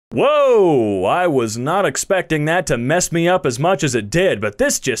Whoa, I was not expecting that to mess me up as much as it did, but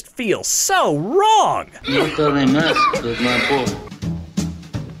this just feels so wrong. No totally mess, it's my boy.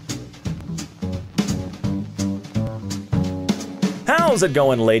 How's it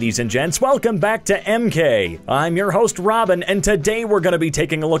going, ladies and gents? Welcome back to EmKay. I'm your host, Robin, and today we're going to be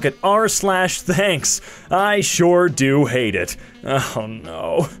taking a look at r/thanks. I sure do hate it. Oh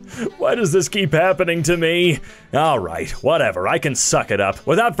no, why does this keep happening to me? Alright, whatever, I can suck it up.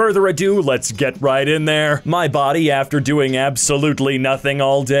 Without further ado, let's get right in there. My body after doing absolutely nothing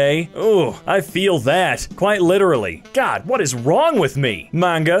all day. Ooh, I feel that, quite literally. God, what is wrong with me?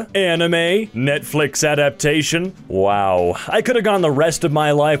 Manga, anime, Netflix adaptation. Wow, I could have gone the rest of my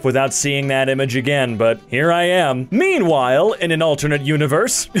life without seeing that image again, but here I am. Meanwhile, in an alternate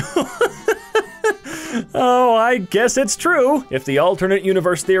universe, oh, I guess it's true. If the alternate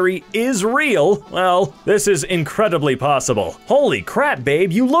universe theory is real, well, this is incredibly possible. Holy crap,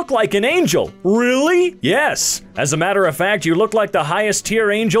 babe, you look like an angel. Really? Yes. As a matter of fact, you look like the highest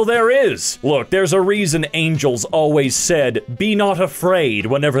tier angel there is. Look, there's a reason angels always said, "Be not afraid,"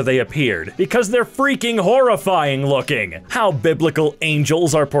 whenever they appeared. Because they're freaking horrifying looking. How biblical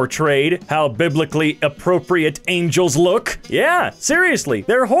angels are portrayed, how biblically appropriate angels look. Yeah, seriously,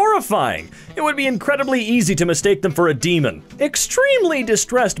 they're horrifying. It would be incredibly easy to mistake them for a demon. Extremely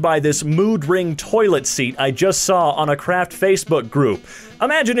distressed by this mood ring toilet seat I just saw on a craft Facebook group.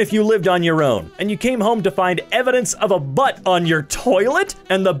 Imagine if you lived on your own, and you came home to find evidence of a butt on your toilet,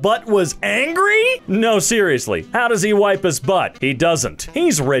 and the butt was angry? No, seriously, how does he wipe his butt? He doesn't.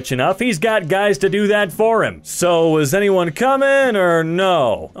 He's rich enough, he's got guys to do that for him. So, is anyone coming, or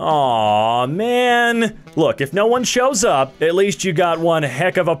no? Aw, man. Look, if no one shows up, at least you got one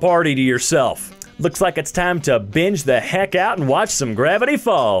heck of a party to yourself. Looks like it's time to binge the heck out and watch some Gravity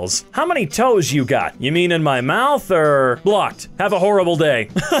Falls. How many toes you got? You mean in my mouth or blocked? Have a horrible day.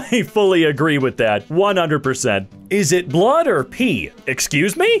 I fully agree with that, 100%. Is it blood or pee?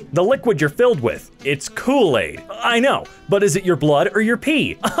 Excuse me? The liquid you're filled with. It's Kool-Aid. I know, but is it your blood or your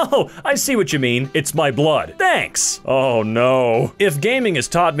pee? Oh, I see what you mean. It's my blood. Thanks. Oh no. If gaming has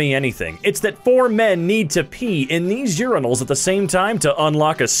taught me anything, it's that 4 men need to pee in these urinals at the same time to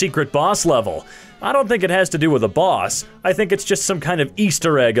unlock a secret boss level. I don't think it has to do with a boss. I think it's just some kind of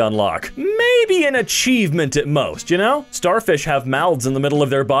Easter egg unlock. Maybe an achievement at most, you know? Starfish have mouths in the middle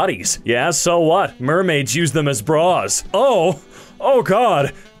of their bodies. Yeah, so what? Mermaids use them as bras. Oh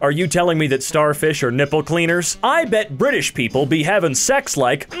God. Are you telling me that starfish are nipple cleaners? I bet British people be having sex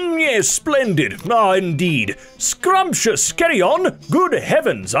like, yes, splendid, ah, indeed. Scrumptious, carry on. Good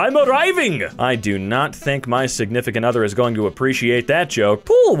heavens, I'm arriving. I do not think my significant other is going to appreciate that joke.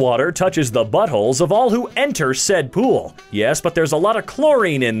 Pool water touches the buttholes of all who enter said pool. Yes, but there's a lot of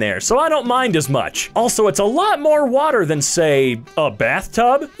chlorine in there, so I don't mind as much. Also, it's a lot more water than, say, a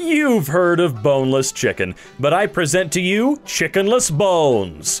bathtub. You've heard of boneless chicken, but I present to you chickenless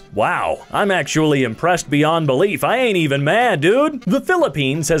bones. Wow, I'm actually impressed beyond belief. I ain't even mad, dude. The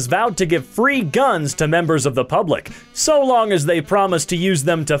Philippines has vowed to give free guns to members of the public, so long as they promise to use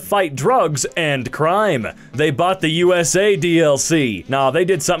them to fight drugs and crime. They bought the USA DLC. Nah, they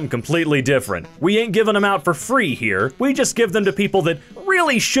did something completely different. We ain't giving them out for free here. We just give them to people that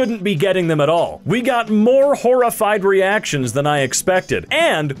really shouldn't be getting them at all. We got more horrified reactions than I expected,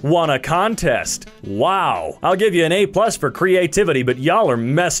 and won a contest. Wow. I'll give you an A+ for creativity, but y'all are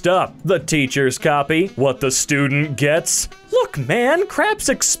messed up. The teacher's copy, what the student gets. Look, man, crap's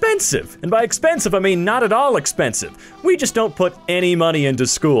expensive. And by expensive, I mean not at all expensive. We just don't put any money into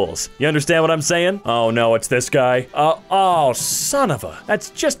schools. You understand what I'm saying? Oh no, it's this guy. Oh, son of a. That's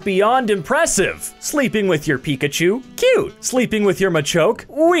just beyond impressive. Sleeping with your Pikachu? Cute. Sleeping with your Machoke?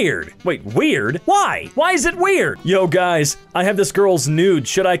 Weird. Wait, weird? Why? Why is it weird? Yo, guys, I have this girl's nude.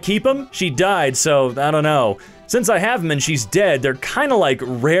 Should I keep him? She died, so I don't know. Since I have them and she's dead, they're kinda like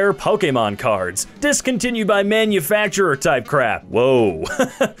rare Pokemon cards. Discontinued by manufacturer type crap. Whoa.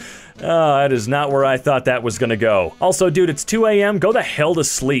 Oh, that is not where I thought that was gonna go. Also, dude, it's 2 AM. Go the hell to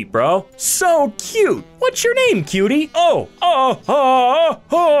sleep, bro. So cute. What's your name, cutie? Oh.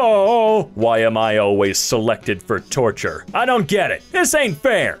 Why am I always selected for torture? I don't get it. This ain't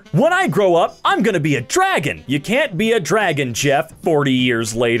fair. When I grow up, I'm gonna be a dragon. You can't be a dragon, Jeff, 40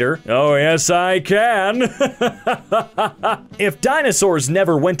 years later. Oh, yes, I can. If dinosaurs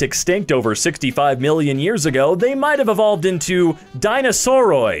never went extinct over 65 million years ago, they might have evolved into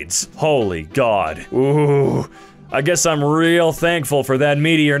dinosauroids. Holy God. Ooh. I guess I'm real thankful for that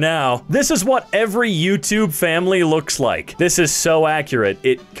meteor now. This is what every YouTube family looks like. This is so accurate,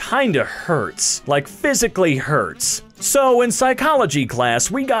 it kinda hurts. Like, physically hurts. So in psychology class,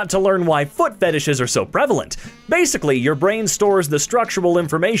 we got to learn why foot fetishes are so prevalent. Basically, your brain stores the structural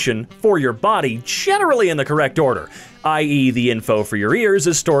information for your body generally in the correct order, i.e. the info for your ears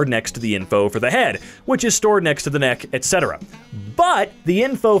is stored next to the info for the head, which is stored next to the neck, etc. But the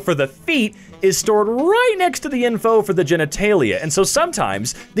info for the feet is stored right next to the info for the genitalia, and so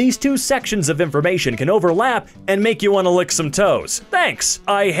sometimes these two sections of information can overlap and make you want to lick some toes. Thanks,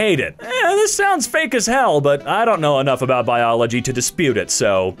 I hate it. This sounds fake as hell, but I don't know enough about biology to dispute it,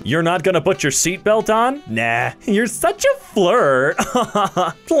 so you're not gonna put your seatbelt on? Nah, you're such a flirt.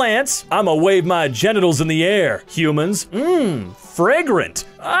 Plants, I'ma wave my genitals in the air. Humans, fragrant.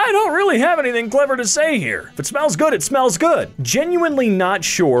 I don't really have anything clever to say here. If it smells good, it smells good. Genuinely not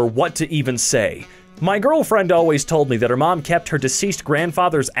sure what to even say. My girlfriend always told me that her mom kept her deceased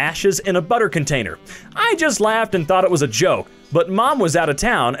grandfather's ashes in a butter container. I just laughed and thought it was a joke, but mom was out of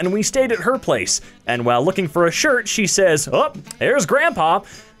town and we stayed at her place. And while looking for a shirt, she says, "Oh, there's Grandpa."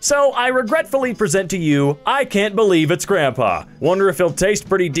 So I regretfully present to you, I can't believe it's Grandpa. Wonder if he'll taste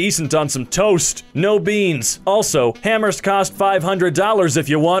pretty decent on some toast. No beans. Also, hammers cost $500 if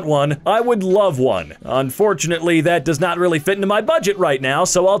you want one. I would love one. Unfortunately, that does not really fit into my budget right now,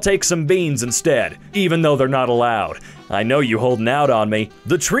 so I'll take some beans instead, even though they're not allowed. I know you holding out on me.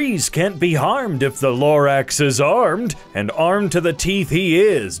 The trees can't be harmed if the Lorax is armed, and armed to the teeth he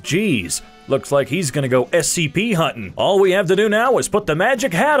is. Jeez. Looks like he's gonna go SCP hunting. All we have to do now is put the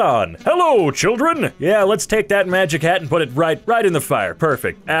magic hat on. Hello, children. Yeah, let's take that magic hat and put it right in the fire.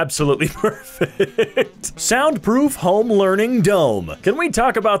 Perfect. Absolutely perfect. Soundproof home learning dome. Can we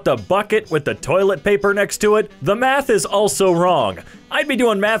talk about the bucket with the toilet paper next to it? The math is also wrong. I'd be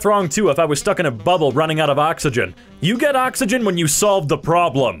doing math wrong too if I was stuck in a bubble running out of oxygen. You get oxygen when you solve the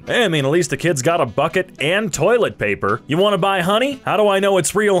problem. I mean, at least the kid's got a bucket and toilet paper. You wanna buy honey? How do I know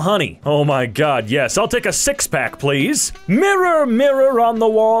it's real honey? Oh my god, yes, I'll take a 6-pack, please. Mirror, mirror on the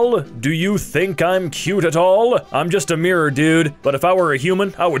wall, do you think I'm cute at all? I'm just a mirror, dude, but if I were a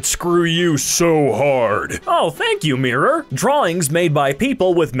human, I would screw you so hard. Oh, thank you, mirror. Drawings made by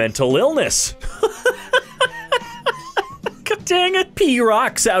people with mental illness. Dang it, pee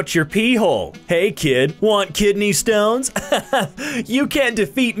rocks out your pee hole. Hey kid, want kidney stones? You can't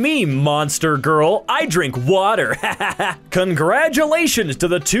defeat me, monster girl. I drink water. Congratulations to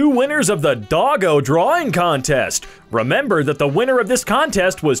the 2 winners of the doggo drawing contest. Remember that the winner of this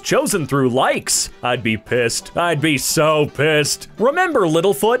contest was chosen through likes. I'd be pissed. I'd be so pissed. Remember,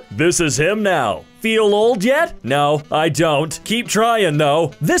 Littlefoot, this is him now. Feel old yet? No, I don't. Keep trying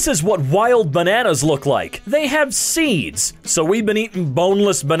though. This is what wild bananas look like. They have seeds. So we've been eating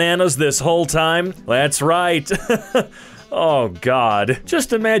boneless bananas this whole time? That's right. Oh God.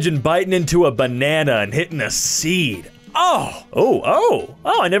 Just imagine biting into a banana and hitting a seed. Oh,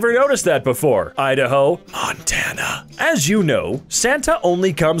 I never noticed that before. Idaho, Montana. As you know, Santa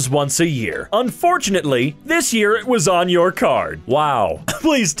only comes once a year. Unfortunately, this year it was on your card. Wow.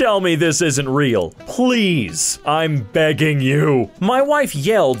 Please tell me this isn't real. Please. I'm begging you. My wife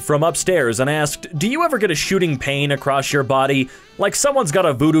yelled from upstairs and asked, "Do you ever get a shooting pain across your body? Like someone's got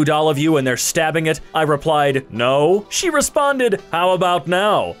a voodoo doll of you and they're stabbing it?" I replied, "No." She responded, "How about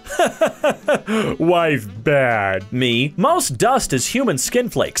now?" Wife bad. Me, most dust is human skin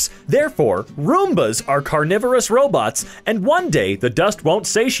flakes. Therefore, Roombas are carnivorous robots, and one day the dust won't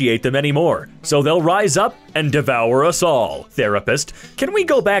satiate them anymore. So they'll rise up and devour us all. Therapist, can we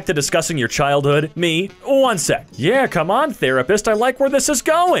go back to discussing your childhood? Me, 1 sec. Yeah, come on, therapist, I like where this is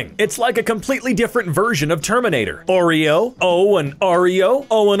going. It's like a completely different version of Terminator. Oreo, O and Oreo,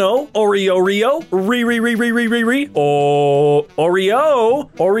 O and O, Oreo, Rio, oh, Oreo,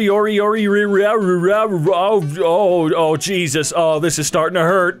 oh, Jesus, oh, this is starting to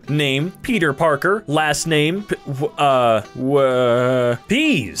hurt. Name, Peter Parker, last name,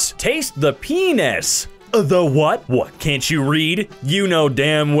 peas, taste the penis. The what? What, can't you read? You know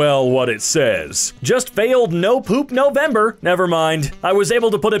damn well what it says. Just failed no poop November. Never mind, I was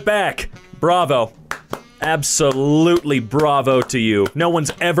able to put it back. Bravo. Absolutely bravo to you. No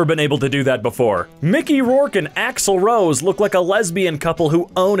one's ever been able to do that before. Mickey Rourke and Axl Rose look like a lesbian couple who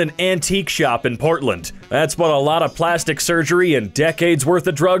own an antique shop in Portland. That's what a lot of plastic surgery and decades worth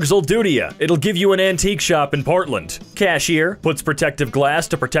of drugs will do to you. It'll give you an antique shop in Portland. Cashier puts protective glass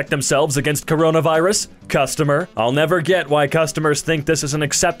to protect themselves against coronavirus. Customer, I'll never get why customers think this is an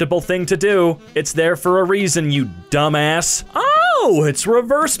acceptable thing to do. It's there for a reason, you dumbass. Oh, it's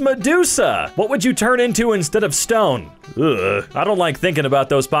reverse Medusa. What would you turn into instead of stone? Ugh, I don't like thinking about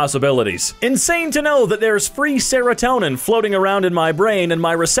those possibilities. Insane to know that there's free serotonin floating around in my brain and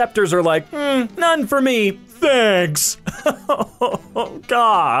my receptors are like, none for me. Thanks. Oh,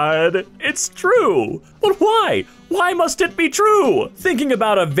 God, it's true. But why? Why must it be true? Thinking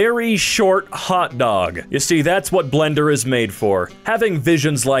about a very short hot dog. You see, that's what Blender is made for. Having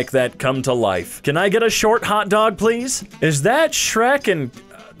visions like that come to life. Can I get a short hot dog, please? Is that Shrek and...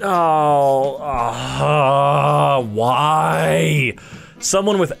 why?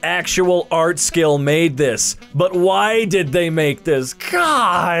 Someone with actual art skill made this. But why did they make this?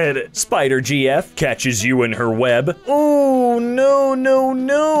 God! Spider GF catches you in her web. Oh, no, no,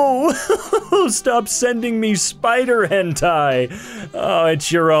 no. Stop sending me spider hentai. Oh,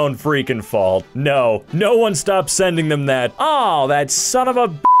 it's your own freaking fault. No, no one stop sending them that. Oh, that son of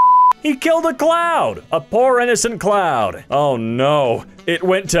a... He killed a cloud! A poor innocent cloud. Oh no, it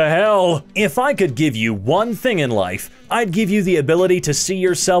went to hell. If I could give you one thing in life, I'd give you the ability to see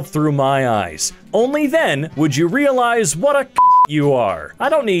yourself through my eyes. Only then would you realize what a you are. I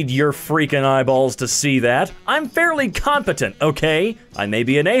don't need your freaking eyeballs to see that. I'm fairly competent, okay? I may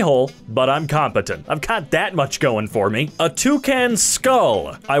be an a-hole, but I'm competent. I've got that much going for me. A toucan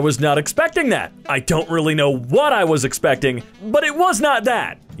skull. I was not expecting that. I don't really know what I was expecting, but it was not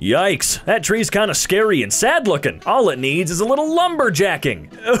that. Yikes, that tree's kind of scary and sad looking. All it needs is a little lumberjacking.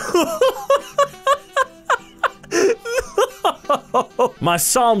 My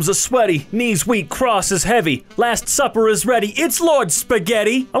psalms are sweaty, knees weak, cross is heavy, last supper is ready, it's Lord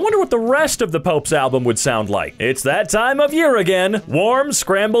Spaghetti. I wonder what the rest of the Pope's album would sound like. It's that time of year again. Warm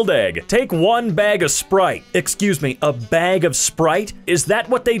scrambled egg. Take one bag of Sprite. Excuse me, a bag of Sprite? Is that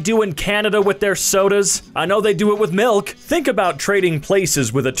what they do in Canada with their sodas? I know they do it with milk. Think about trading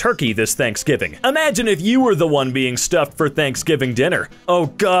places with a turkey this Thanksgiving. Imagine if you were the one being stuffed for Thanksgiving dinner. Oh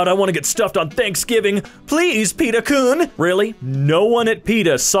God, I want to get stuffed on Thanksgiving. Please, Peter Kun. Really? No one at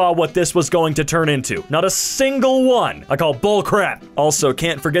PETA saw what this was going to turn into. Not a single one. I call bullcrap. Also,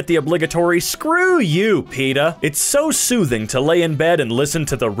 can't forget the obligatory screw you, PETA. It's so soothing to lay in bed and listen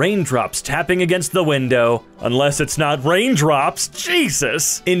to the raindrops tapping against the window. Unless it's not raindrops.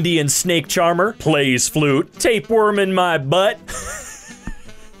 Jesus. Indian snake charmer plays flute. Tapeworm in my butt.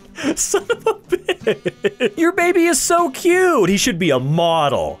 Son of a bitch. Your baby is so cute. He should be a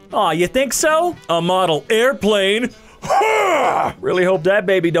model. Aw, you think so? A model airplane. Really hope that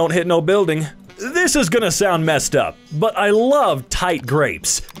baby don't hit no building. This is gonna sound messed up, but I love tight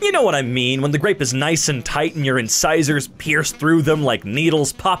grapes. You know what I mean, when the grape is nice and tight and your incisors pierce through them like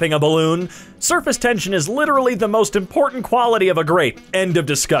needles popping a balloon. Surface tension is literally the most important quality of a grape. End of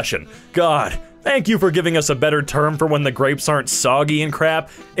discussion. God, thank you for giving us a better term for when the grapes aren't soggy and crap,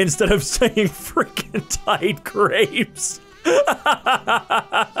 instead of saying freaking tight grapes.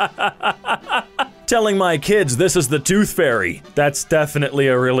 Telling my kids this is the tooth fairy. That's definitely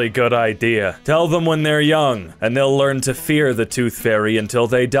a really good idea. Tell them when they're young, and they'll learn to fear the tooth fairy until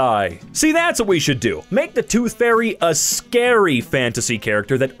they die. See, that's what we should do. Make the tooth fairy a scary fantasy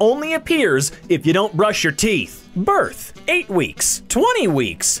character that only appears if you don't brush your teeth. Birth, 8 weeks, 20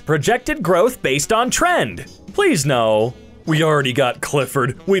 weeks. Projected growth based on trend. Please no. We already got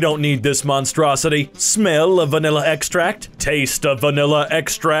Clifford. We don't need this monstrosity. Smell of vanilla extract? Taste of vanilla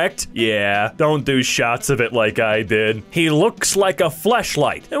extract? Yeah, don't do shots of it like I did. He looks like a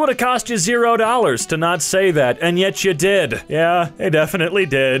fleshlight. It would have cost you $0 to not say that, and yet you did. Yeah, it definitely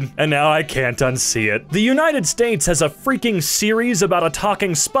did. And now I can't unsee it. The United States has a freaking series about a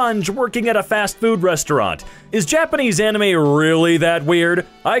talking sponge working at a fast food restaurant. Is Japanese anime really that weird?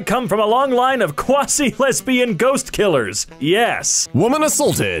 I come from a long line of quasi-lesbian ghost killers. Yes. Woman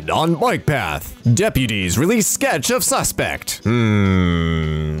assaulted on bike path. Deputies release sketch of suspect.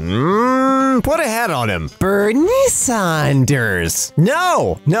 Put a hat on him. Bernie Sanders.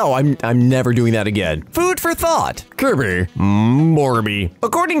 No, I'm never doing that again. Food for thought. Kirby. Morby.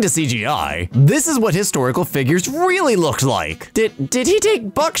 According to CGI, this is what historical figures really looked like. Did he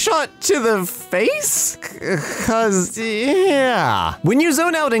take buckshot to the face? Cause, yeah. When you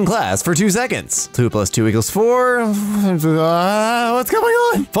zone out in class for 2 seconds. 2 + 2 = 4. What's going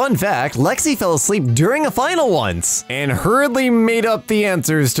on? Fun fact, Lexi fell asleep during a final once and hurriedly made up the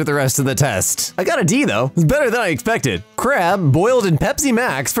answers to the rest of the test. I got a D though. It's better than I expected. Crab boiled in Pepsi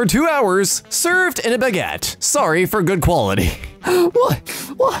Max for 2 hours, served in a baguette. Sorry for good quality. Why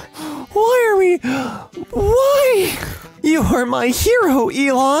are we? Why? You are my hero,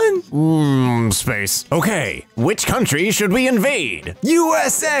 Elon. Space. Okay, which country should we invade?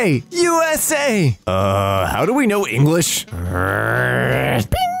 USA! USA! How do we know English? Bing!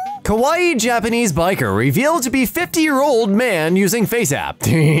 Kawaii Japanese biker revealed to be 50-year-old man using Face app.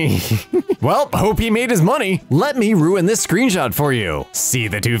 Well, hope he made his money. Let me ruin this screenshot for you. See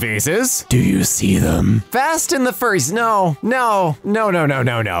the two faces? Do you see them? Fast and the Furries. No.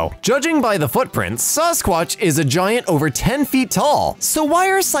 Judging by the footprints, Sasquatch is a giant over 10 feet tall. So why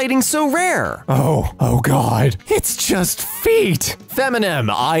are sightings so rare? Oh God. It's just feet. Feminem,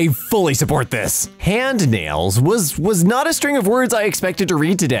 I fully support this. Hand nails was not a string of words I expected to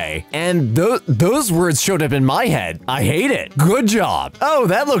read today. And those words showed up in my head. I hate it. Good job. Oh,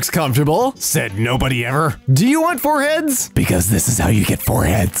 that looks comfortable. Said nobody ever. Do you want foreheads? Because this is how you get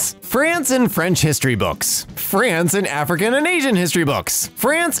foreheads. France and French history books. France and African and Asian history books.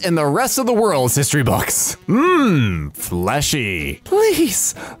 France and the rest of the world's history books. Fleshy.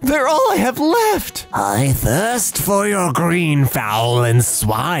 Please, they're all I have left. I thirst for your green fowl and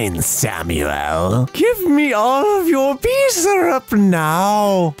swine, Samuel. Give me all of your bee syrup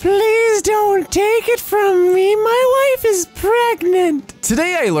now. Please don't take it from me. My wife is pregnant.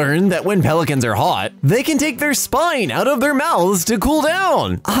 Today I learned that when pelicans are hot, they can take their spine out of their mouths to cool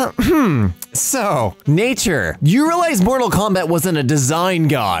down. So, nature. You realize Mortal Kombat wasn't a design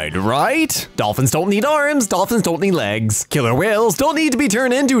guide, right? Dolphins don't need arms, dolphins don't need legs. Killer whales don't need to be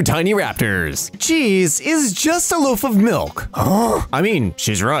turned into tiny raptors. Cheese is just a loaf of milk. I mean,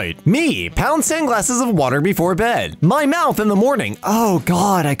 she's right. Me, pound sunglasses of water before bed. My mouth in the morning. Oh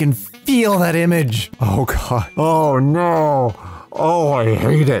God, I can feel that image. Oh God. Oh no. Oh, I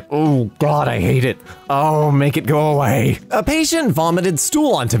hate it. Oh, God, I hate it. Oh, make it go away. A patient vomited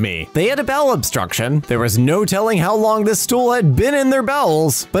stool onto me. They had a bowel obstruction. There was no telling how long this stool had been in their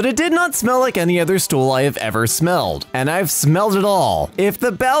bowels, but it did not smell like any other stool I have ever smelled. And I've smelled it all. If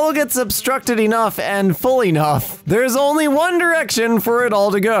the bowel gets obstructed enough and full enough, there's only one direction for it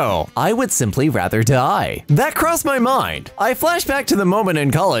all to go. I would simply rather die. That crossed my mind. I flashed back to the moment in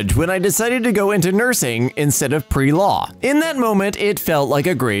college when I decided to go into nursing instead of pre-law. In that moment, it felt like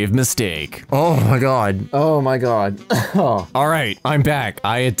a grave mistake. Oh my God. Oh my God. All right, I'm back.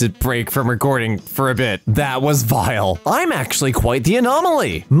 I had to break from recording for a bit. That was vile. I'm actually quite the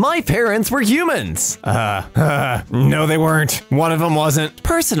anomaly. My parents were humans. No they weren't. One of them wasn't.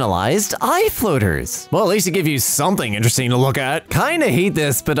 Personalized eye floaters. Well, at least it gives you something interesting to look at. Kinda hate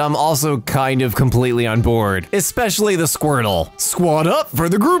this, but I'm also kind of completely on board. Especially the Squirtle. Squad up for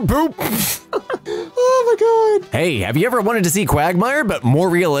the group poop. Oh my God. Hey, have you ever wanted to see Quagmire, but more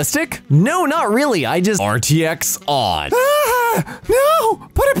realistic? No, not really. I just RTX on. No,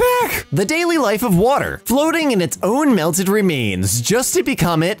 put it back. The daily life of water, floating in its own melted remains, just to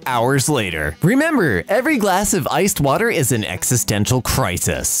become it hours later. Remember, every glass of iced water is an existential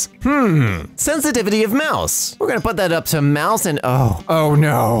crisis. Sensitivity of mouse. We're gonna put that up to mouse and oh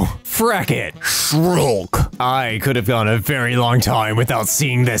no. Frack it. Shulk. I could have gone a very long time without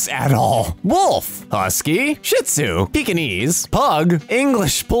seeing this at all. Wolf. Husky. Shih Tzu. Pekingese. Pug.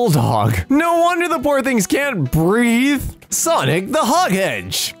 English Bulldog. No wonder the poor things can't breathe. Sonic the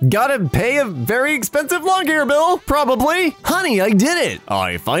Hoghedge. Gotta pay a very expensive long hair bill, probably. Honey, I did it.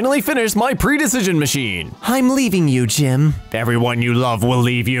 I finally finished my pre-decision machine. I'm leaving you, Jim. Everyone you love will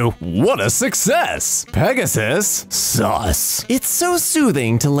leave you. What a success. Pegasus. Sus. It's so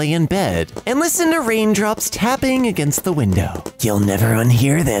soothing to lay in bed and listen to raindrops tapping against the window. You'll never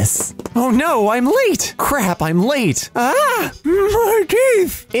unhear this. Oh no, I'm late. Crap, I'm late. My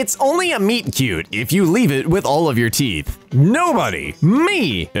teeth. It's only a meet cute if you leave it with all of your teeth. Nobody.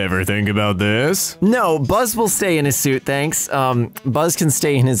 Me. Ever think about this? No, Buzz will stay in his suit, thanks. Buzz can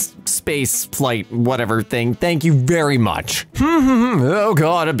stay in his space flight whatever thing. Thank you very much. Oh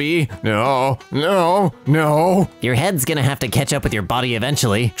God, a bee. No. Your head's gonna have to catch up with your body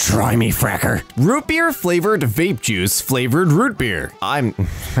eventually. Try me, fracker. Root beer flavored vape juice flavored root beer.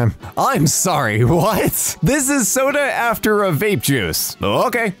 I'm sorry, what? This is soda after a vape juice.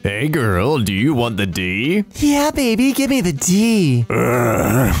 Okay. Hey girl, do you want the D? Yeah, baby, give me the D.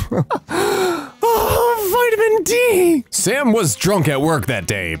 Oh, vitamin D. Sam was drunk at work that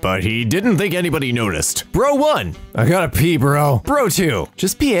day, but he didn't think anybody noticed. Bro 1, I gotta pee, bro. Bro 2,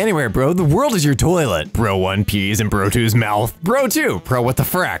 just pee anywhere, bro. The world is your toilet. Bro 1 pees in Bro 2's mouth. Bro 2, bro, what the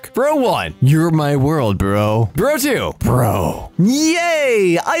frack? Bro 1, you're my world, bro. Bro 2, bro.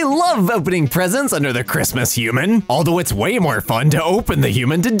 Yay! I love opening presents under the Christmas human, although it's way more fun to open the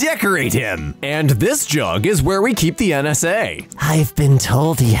human to decorate him. And this jug is where we keep the NSA. I've been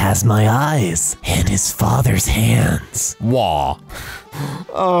told he has my eyes and his father's hands. Wah.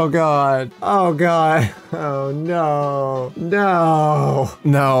 Oh God. Oh God. Oh no. No.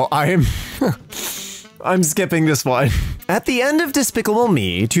 No, I'm skipping this one. At the end of Despicable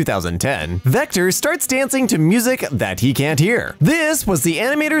Me 2010, Vector starts dancing to music that he can't hear. This was the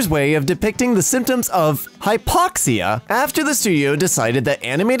animator's way of depicting the symptoms of hypoxia after the studio decided that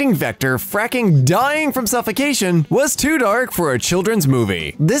animating Vector fracking dying from suffocation was too dark for a children's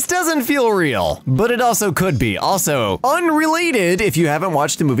movie. This doesn't feel real, but it also could be. Also, unrelated, if you haven't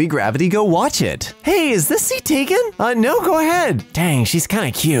watched the movie Gravity, go watch it. Hey, is this seat taken? No, go ahead. Dang, she's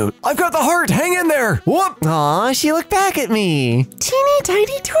kinda cute. I've got the heart, hang in there. Whoop. Aw, she looked back at me. Teeny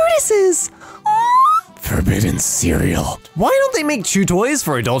tiny tortoises. Forbidden cereal. Why don't they make chew toys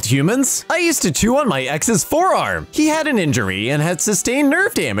for adult humans? I used to chew on my ex's forearm. He had an injury and had sustained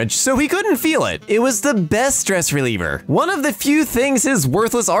nerve damage, so he couldn't feel it. It was the best stress reliever. One of the few things his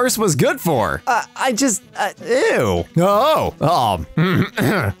worthless arse was good for. Ew.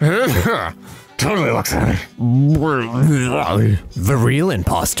 Totally looks at me. The real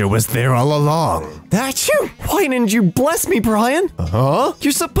imposter was there all along. That's you. Why didn't you bless me, Brian? Huh?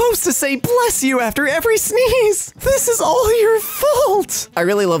 You're supposed to say bless you after every sneeze. This is all your fault. I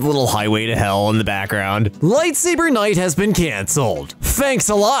really love Little Highway to Hell in the background. Lightsaber Night has been canceled. Thanks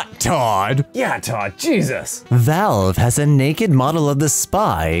a lot, Todd. Yeah, Todd, Jesus. Valve has a naked model of the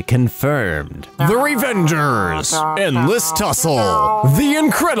spy confirmed. The Revengers. Endless Tussle. The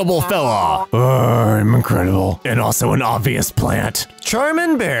Incredible Fella. I'm incredible. And also an obvious plant.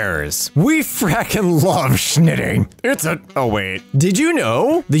 Charmin Bears. We frackin' love schnitting. Oh wait. Did you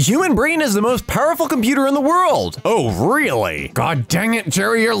know? The human brain is the most powerful computer in the world. Oh, really? God dang it,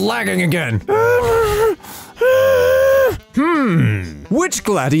 Jerry, you're lagging again. Which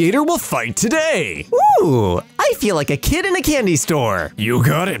gladiator will fight today? Ooh, I feel like a kid in a candy store. You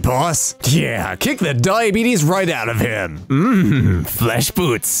got it, boss. Yeah, kick the diabetes right out of him. Flesh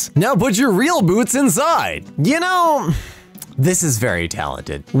boots. Now put your real boots inside. You know, this is very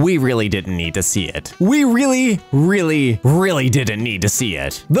talented. We really didn't need to see it. We really didn't need to see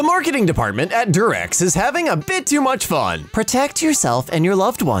it. The marketing department at Durex is having a bit too much fun. Protect yourself and your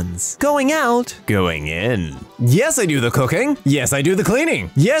loved ones. Going out, going in. Yes, I do the cooking. Yes, I do the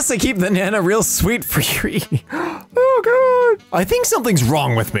cleaning. Yes, I keep the Nana real sweet for your eating. Oh God. I think something's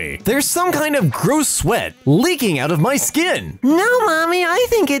wrong with me. There's some kind of gross sweat leaking out of my skin. No, Mommy, I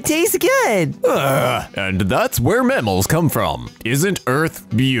think it tastes good. And that's where mammals come from. Isn't Earth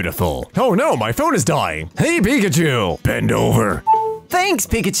beautiful? Oh no, my phone is dying. Hey, Pikachu, bend over. Thanks,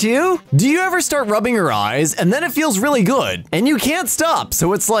 Pikachu. Do you ever start rubbing your eyes and then it feels really good and you can't stop,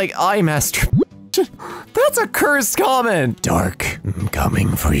 so it's like eye masturbation? That's a cursed comment. Dark, I'm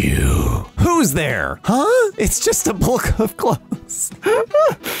coming for you. Who's there? Huh? It's just a bulk of clothes.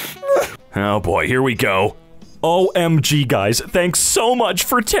 Oh boy, here we go. OMG, guys, thanks so much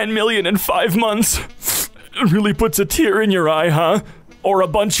for 10 million in 5 months. It really puts a tear in your eye, huh? Or a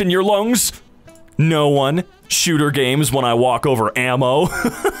bunch in your lungs? No one. Shooter games when I walk over ammo.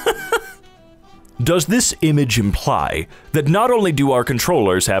 Does this image imply that not only do our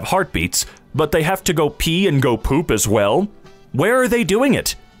controllers have heartbeats, but they have to go pee and go poop as well? Where are they doing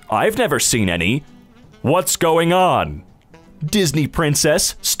it? I've never seen any. What's going on? Disney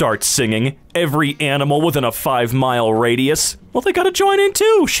princess starts singing. Every animal within a 5-mile radius. Well, they gotta join in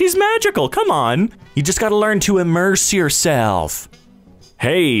too. She's magical, come on. You just gotta learn to immerse yourself.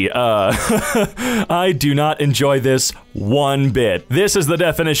 Hey, I do not enjoy this one bit. This is the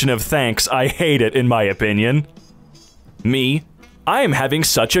definition of thanks. I hate it, in my opinion. Me, I am having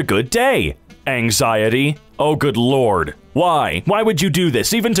such a good day. Anxiety? Oh, good lord. Why? Why would you do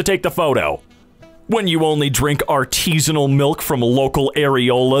this, even to take the photo? When you only drink artisanal milk from local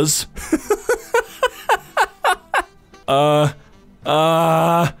areolas? A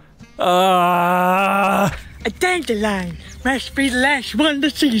dandelion must be the last one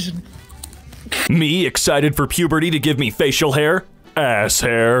this season. Me excited for puberty to give me facial hair? Ass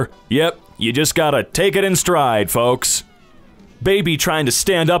hair. Yep, you just gotta take it in stride, folks. Baby trying to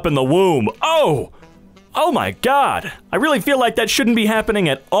stand up in the womb. Oh! Oh my god! I really feel like that shouldn't be happening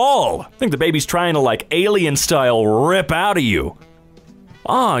at all. I think the baby's trying to, like, alien style rip out of you.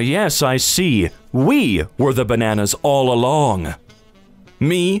 Ah, yes, I see. We were the bananas all along.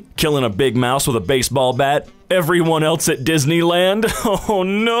 Me killing a big mouse with a baseball bat. Everyone else at Disneyland. Oh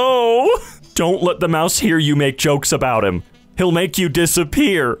no! Don't let the mouse hear you make jokes about him. He'll make you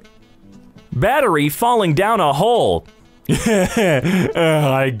disappear. Battery falling down a hole.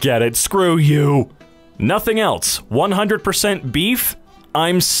 I get it. Screw you. Nothing else. 100% beef?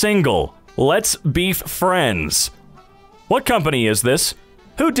 I'm single. Let's beef friends. What company is this?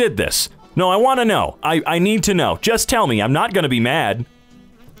 Who did this? No, I want to know. I need to know. Just tell me. I'm not gonna be mad.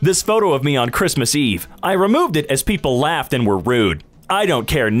 This photo of me on Christmas Eve. I removed it as people laughed and were rude. I don't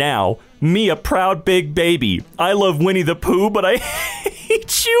care now. Me, a proud big baby. I love Winnie the Pooh, but I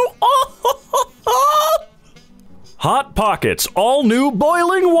hate you all. Hot Pockets, all new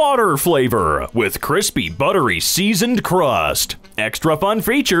boiling water flavor with crispy, buttery, seasoned crust. Extra fun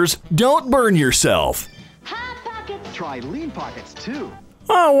features, don't burn yourself. Hot Pockets. Try Lean Pockets too.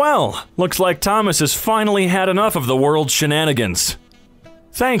 Oh well, looks like Thomas has finally had enough of the world's shenanigans.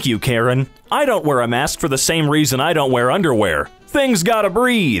 Thank you, Karen. I don't wear a mask for the same reason I don't wear underwear. Things gotta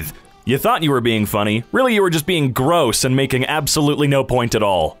breathe. You thought you were being funny, really you were just being gross and making absolutely no point at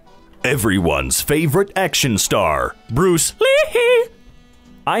all. Everyone's favorite action star, Bruce Lee.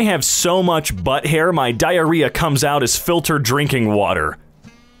 I have so much butt hair, my diarrhea comes out as filtered drinking water.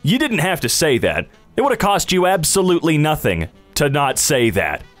 You didn't have to say that. It would have cost you absolutely nothing to not say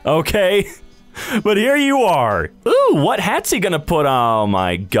that, okay? But here you are. Ooh, what hat's he gonna put on? Oh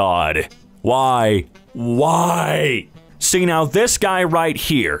my god. Why? Why? See, now this guy right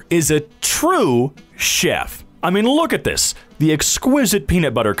here is a true chef. I mean, look at this. The exquisite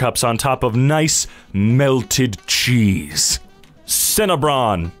peanut butter cups on top of nice melted cheese.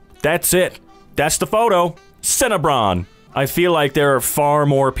 Cinnabron. That's it. That's the photo. Cinnabron. I feel like there are far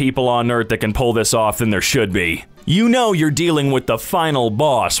more people on Earth that can pull this off than there should be. You know you're dealing with the final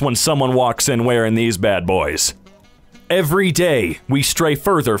boss when someone walks in wearing these bad boys. Every day, we stray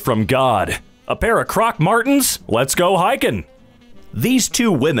further from God. A pair of Croc Martens? Let's go hiking. These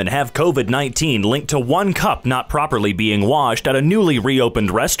two women have COVID-19 linked to one cup not properly being washed at a newly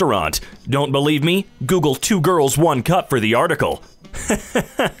reopened restaurant. Don't believe me? Google 2 girls 1 cup for the article.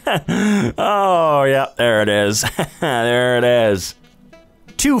 Oh, yeah, there it is. There it is.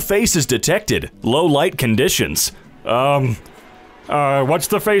 2 faces detected. Low light conditions. What's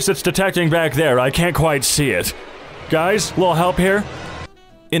the face it's detecting back there? I can't quite see it. Guys, little help here?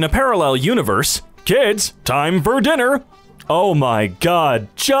 In a parallel universe, kids, time for dinner. Oh my god,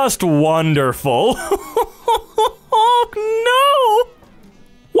 just wonderful. Oh no!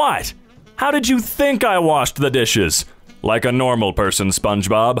 What? How did you think I washed the dishes? Like a normal person,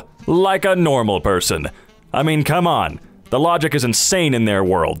 SpongeBob. Like a normal person. I mean, come on. The logic is insane in their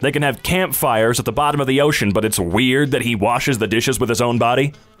world. They can have campfires at the bottom of the ocean, but it's weird that he washes the dishes with his own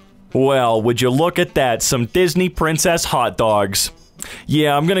body? Well, would you look at that, some Disney princess hot dogs.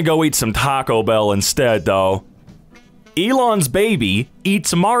 Yeah, I'm gonna go eat some Taco Bell instead, though. Elon's baby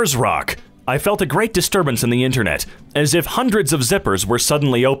eats Mars rock. I felt a great disturbance in the internet, as if hundreds of zippers were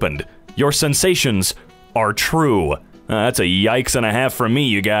suddenly opened. Your sensations are true. That's a yikes and a half from me,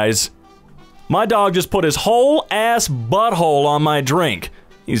 you guys. My dog just put his whole ass butthole on my drink.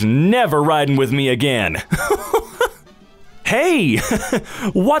 He's never riding with me again. Hey,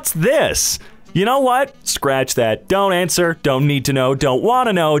 what's this? You know what? Scratch that. Don't answer, don't need to know, don't want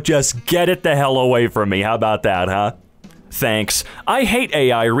to know, just get it the hell away from me. How about that, huh? Thanks. I hate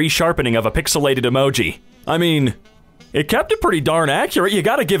AI resharpening of a pixelated emoji. I mean, it kept it pretty darn accurate, you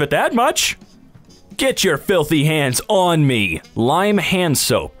gotta give it that much. Get your filthy hands on me. Lime hand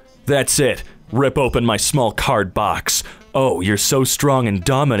soap. That's it. Rip open my small card box. Oh, you're so strong and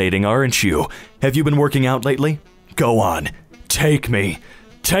dominating, aren't you? Have you been working out lately? Go on. Take me.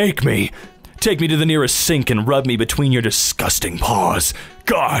 Take me. Take me to the nearest sink and rub me between your disgusting paws.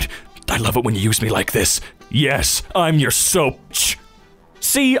 God, I love it when you use me like this. Yes, I'm your soap.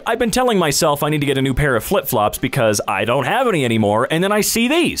 See, I've been telling myself I need to get a new pair of flip-flops because I don't have any anymore, and then I see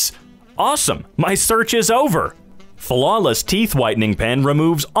these. Awesome, my search is over. Flawless Teeth Whitening Pen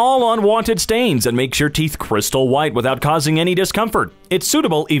removes all unwanted stains and makes your teeth crystal white without causing any discomfort. It's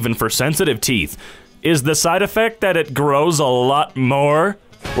suitable even for sensitive teeth. Is the side effect that it grows a lot more?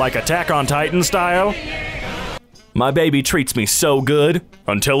 Like Attack on Titan style? My baby treats me so good,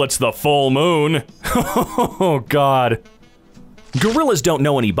 until it's the full moon. Oh god. Gorillas don't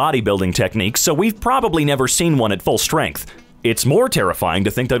know any bodybuilding techniques, so we've probably never seen one at full strength. It's more terrifying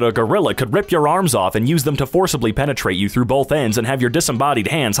to think that a gorilla could rip your arms off and use them to forcibly penetrate you through both ends and have your disembodied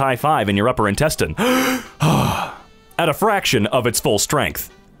hands high-five in your upper intestine. At a fraction of its full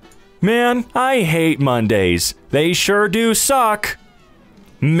strength. Man, I hate Mondays. They sure do suck.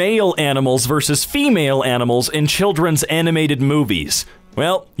 Male animals versus female animals in children's animated movies.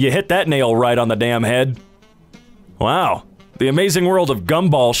 Well, you hit that nail right on the damn head. Wow, the amazing world of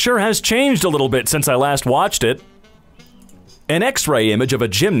Gumball sure has changed a little bit since I last watched it. An X-ray image of a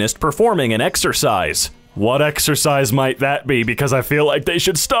gymnast performing an exercise. What exercise might that be? Because I feel like they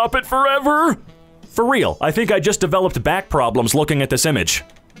should stop it forever. For real, I think I just developed back problems looking at this image.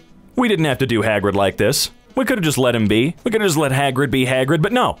 We didn't have to do Hagrid like this. We could have just let him be. We could have just let Hagrid be Hagrid,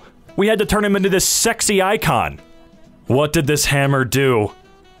 but no. We had to turn him into this sexy icon. What did this hammer do?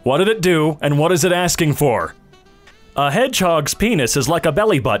 What did it do, and what is it asking for? A hedgehog's penis is like a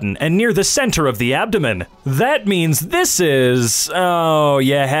belly button and near the center of the abdomen. That means this is... Oh,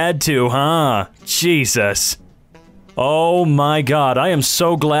 you had to, huh? Jesus. Oh my god, I am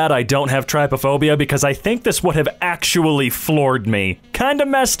so glad I don't have trypophobia because I think this would have actually floored me. Kinda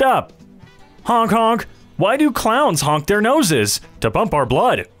messed up. Honk honk. Why do clowns honk their noses? To pump our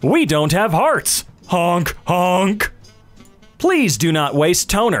blood. We don't have hearts. Honk honk. Please do not waste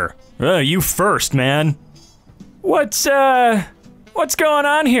toner. You first, man. What's going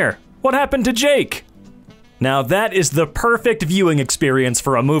on here? What happened to Jake? Now that is the perfect viewing experience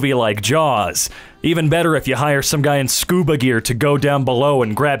for a movie like Jaws. Even better if you hire some guy in scuba gear to go down below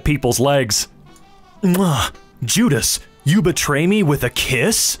and grab people's legs. Mwah. Judas, you betray me with a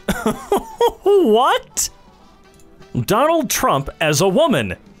kiss? What? Donald Trump as a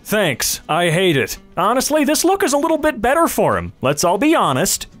woman. Thanks, I hate it. Honestly, this look is a little bit better for him. Let's all be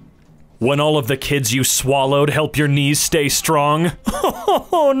honest. When all of the kids you swallowed help your knees stay strong.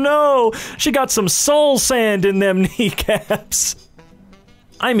 Oh no, she got some soul sand in them kneecaps.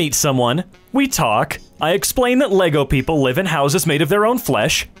 I meet someone, we talk, I explain that Lego people live in houses made of their own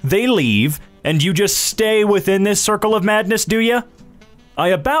flesh, they leave, and you just stay within this circle of madness, do ya? I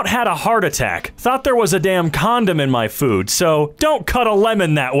about had a heart attack, thought there was a damn condom in my food, so don't cut a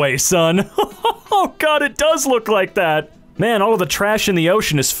lemon that way, son. Oh god, it does look like that. Man, all of the trash in the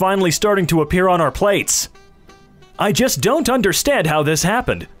ocean is finally starting to appear on our plates. I just don't understand how this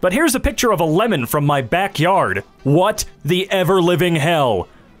happened, but here's a picture of a lemon from my backyard. What the ever-living hell?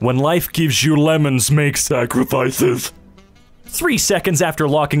 When life gives you lemons, make sacrifices. 3 seconds after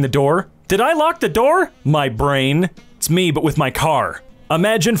locking the door. Did I lock the door? My brain. It's me, but with my car.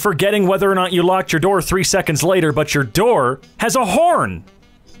 Imagine forgetting whether or not you locked your door 3 seconds later, but your door has a horn.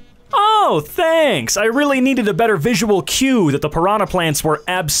 Oh, thanks! I really needed a better visual cue that the piranha plants were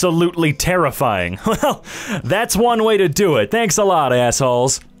absolutely terrifying. Well, that's one way to do it. Thanks a lot,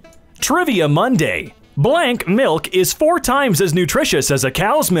 assholes. Trivia Monday. Blank milk is 4 times as nutritious as a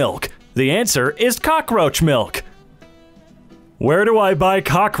cow's milk. The answer is cockroach milk. Where do I buy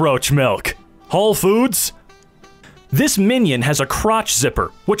cockroach milk? Whole Foods? This minion has a crotch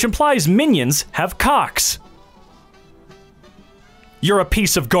zipper, which implies minions have cocks. You're a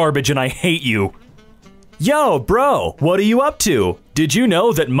piece of garbage and I hate you. Yo, bro, what are you up to? Did you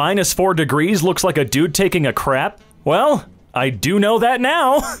know that -4 degrees looks like a dude taking a crap? Well, I do know that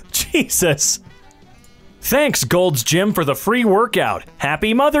now. Jesus. Thanks, Gold's Gym, for the free workout.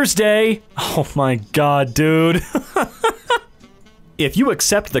 Happy Mother's Day. Oh my god, dude. If you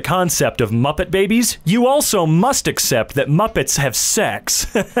accept the concept of Muppet babies, you also must accept that Muppets have sex.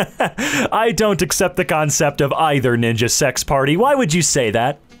 I don't accept the concept of either ninja sex party. Why would you say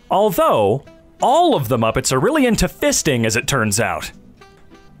that? Although, all of the Muppets are really into fisting, as it turns out.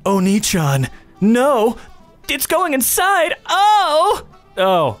 Oni-chan, no! It's going inside! Oh!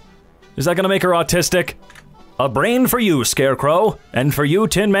 Oh, is that gonna make her autistic? A brain for you, Scarecrow, and for you,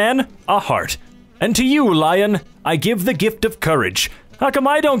 Tin Man, a heart. And to you, Lion, I give the gift of courage. How come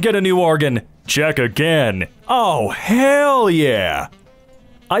I don't get a new organ? Check again. Oh, hell yeah.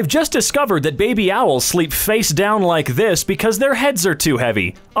 I've just discovered that baby owls sleep face down like this because their heads are too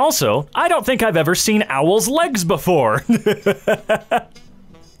heavy. Also, I don't think I've ever seen owls' legs before.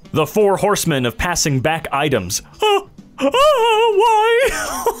 The 4 horsemen of passing back items. Why?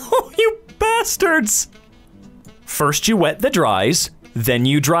 You bastards. First you wet the dries, then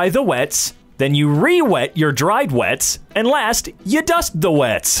you dry the wets, then you re-wet your dried wets, and last, you dust the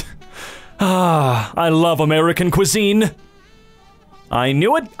wets. Ah, I love American cuisine. I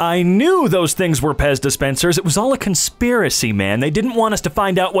knew it. I knew those things were Pez dispensers. It was all a conspiracy, man. They didn't want us to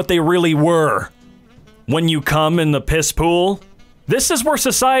find out what they really were. When you come in the piss pool, this is where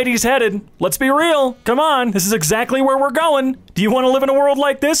society's headed. Let's be real. Come on, this is exactly where we're going. Do you want to live in a world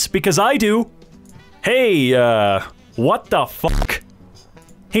like this? Because I do. Hey, what the fuck?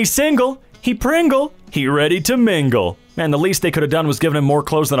 He's single. He Pringle, he ready to mingle. Man, the least they could have done was given him more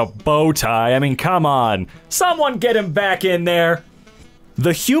clothes than a bow tie. I mean, come on. Someone get him back in there.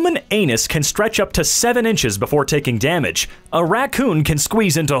 The human anus can stretch up to 7 inches before taking damage. A raccoon can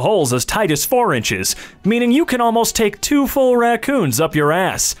squeeze into holes as tight as 4 inches, meaning you can almost take 2 full raccoons up your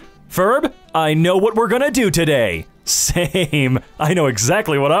ass. Ferb, I know what we're gonna do today. Same. I know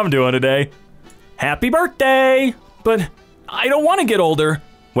exactly what I'm doing today. Happy birthday! But I don't want to get older.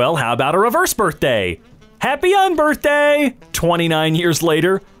 Well, how about a reverse birthday? Happy unbirthday! 29 years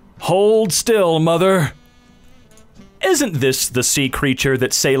later. Hold still, mother. Isn't this the sea creature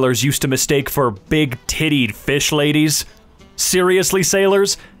that sailors used to mistake for big-tittied fish ladies? Seriously,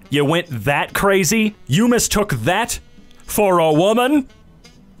 sailors? You went that crazy? You mistook that for a woman?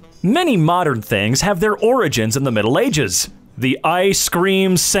 Many modern things have their origins in the Middle Ages. The ice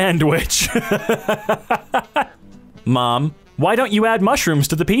cream sandwich. Mom, why don't you add mushrooms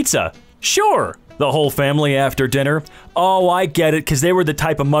to the pizza? Sure. The whole family after dinner. Oh, I get it, because they were the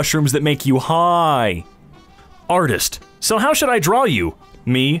type of mushrooms that make you high. Artist, so how should I draw you?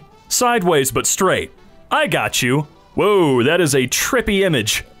 Me? Sideways but straight. I got you. Whoa, that is a trippy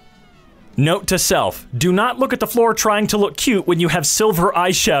image. Note to self, do not look at the floor trying to look cute when you have silver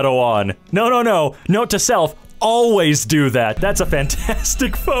eyeshadow on. No, no, no. Note to self, always do that. That's a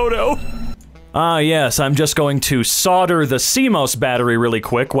fantastic photo. Ah, yes, I'm just going to solder the CMOS battery really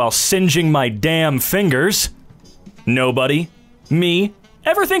quick while singeing my damn fingers. Nobody? Me?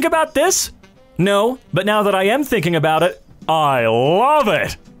 Ever think about this? No, but now that I am thinking about it, I love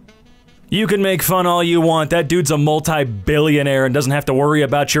it! You can make fun all you want, that dude's a multi-billionaire and doesn't have to worry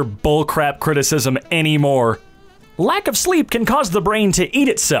about your bullcrap criticism anymore. Lack of sleep can cause the brain to eat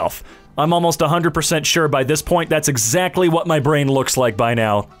itself. I'm almost 100% sure by this point that's exactly what my brain looks like by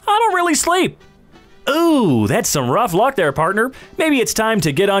now. I don't really sleep. Ooh, that's some rough luck there, partner. Maybe it's time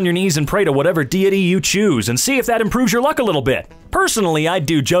to get on your knees and pray to whatever deity you choose and see if that improves your luck a little bit. Personally, I'd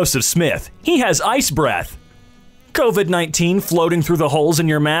do Joseph Smith. He has ice breath. COVID-19 floating through the holes in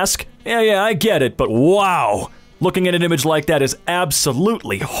your mask? Yeah, I get it, but wow. Looking at an image like that is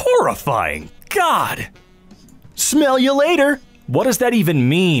absolutely horrifying. God. Smell you later. What does that even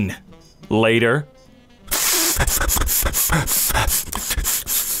mean? Later?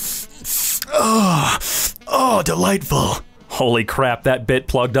 Oh, delightful. Holy crap, that bit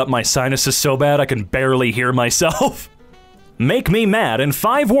plugged up my sinuses so bad I can barely hear myself. Make me mad in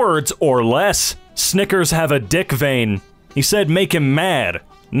 5 words or less. Snickers have a dick vein. He said make him mad,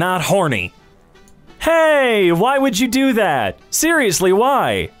 not horny. Hey, why would you do that? Seriously,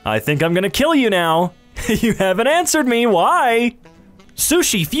 why? I think I'm gonna kill you now. You haven't answered me, why?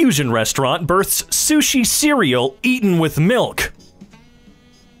 Sushi fusion restaurant births sushi cereal eaten with milk.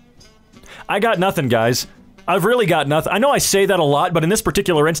 I got nothing, guys. I've really got nothing. I know I say that a lot, but in this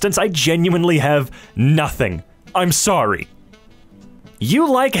particular instance, I genuinely have nothing. I'm sorry.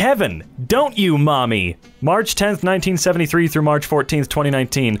 You like heaven, don't you, mommy? March 10th, 1973 through March 14th,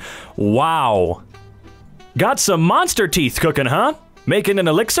 2019. Wow. Got some monster teeth cooking, huh? Making an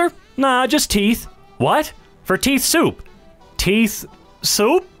elixir? Nah, just teeth. What? For teeth soup. Teeth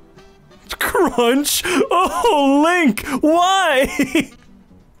soup? Crunch. Oh, Link, why?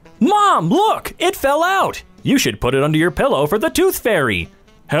 Mom, look, it fell out. You should put it under your pillow for the tooth fairy.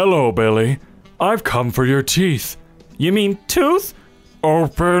 Hello, Billy. I've come for your teeth. You mean tooth?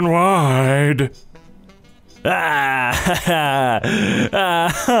 Open wide. Is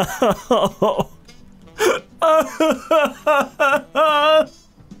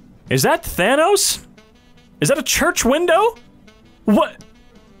that Thanos? Is that a church window? What?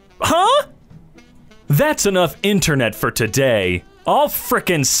 Huh? That's enough internet for today. I'll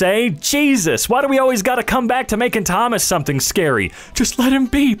frickin' say, Jesus, why do we always gotta come back to making Thomas something scary? Just let him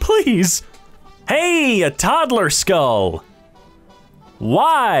be, please. Hey, a toddler skull.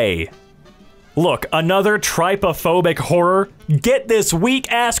 Why? Look, another trypophobic horror? Get this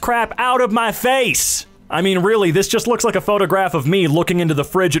weak-ass crap out of my face! I mean, really, this just looks like a photograph of me looking into the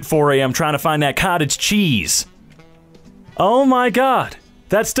fridge at 4 AM trying to find that cottage cheese. Oh my god,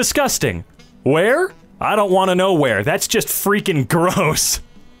 that's disgusting. Where? I don't want to know where, that's just freaking gross.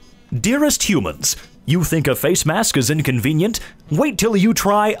 Dearest humans, you think a face mask is inconvenient? Wait till you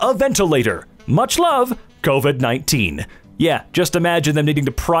try a ventilator. Much love, COVID-19. Yeah, just imagine them needing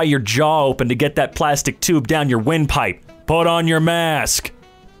to pry your jaw open to get that plastic tube down your windpipe. Put on your mask.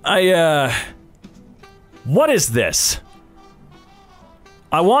 What is this?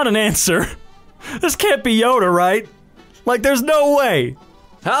 I want an answer. This can't be Yoda, right? Like, there's no way.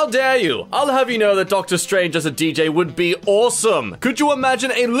 How dare you? I'll have you know that Doctor Strange as a DJ would be awesome. Could you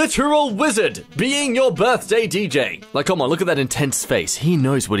imagine a literal wizard being your birthday DJ? Like, come on, look at that intense face. He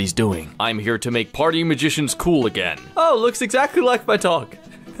knows what he's doing. I'm here to make party magicians cool again. Oh, looks exactly like my dog.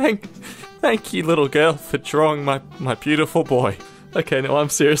 Thank you, little girl, for drawing my beautiful boy. Okay, no, I'm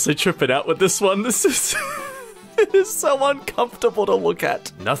seriously tripping out with this one. This is... It is so uncomfortable to look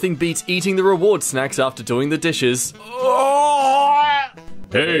at. Nothing beats eating the reward snacks after doing the dishes.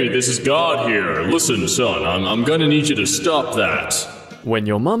 Hey, this is God here. Listen, son, I'm gonna need you to stop that. When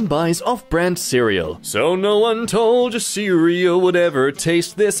your mum buys off-brand cereal. So no one told your cereal would ever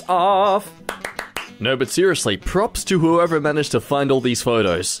taste this off. No, but seriously, props to whoever managed to find all these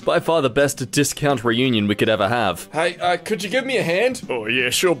photos. By far the best discount reunion we could ever have. Hey, could you give me a hand? Oh yeah,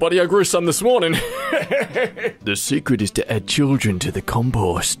 sure buddy, I grew some this morning. The secret is to add children to the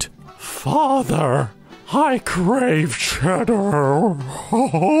compost. Father, I crave cheddar.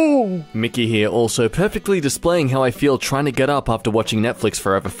 Mickey here, also perfectly displaying how I feel trying to get up after watching Netflix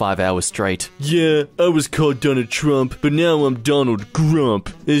for over 5 hours straight. Yeah, I was called Donald Trump, but now I'm Donald Grump.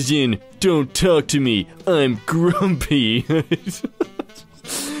 As in, don't talk to me, I'm grumpy. The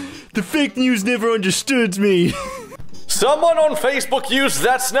fake news never understood me. Someone on Facebook used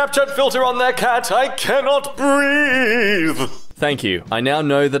that Snapchat filter on their cat. I cannot breathe. Thank you. I now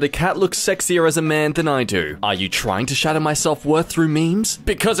know that a cat looks sexier as a man than I do. Are you trying to shatter my self-worth through memes?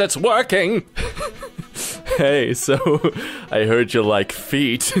 Because it's working. Hey, so I heard you like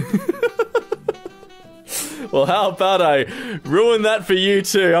feet. Well, how about I ruin that for you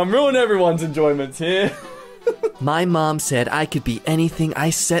too? I'm ruining everyone's enjoyment here. My mom said I could be anything I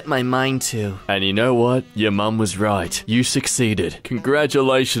set my mind to. And you know what? Your mum was right. You succeeded.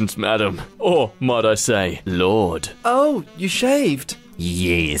 Congratulations, madam. Or, might I say, Lord. Oh, you shaved?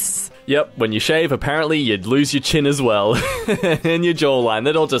 Yes. Yep, when you shave, apparently you'd lose your chin as well. And your jawline,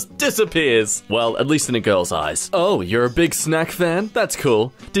 that all just disappears. Well, at least in a girl's eyes. Oh, you're a big snack fan? That's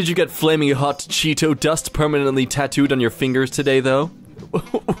cool. Did you get flaming hot Cheeto dust permanently tattooed on your fingers today, though?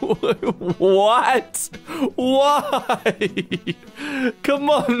 What? Why? Come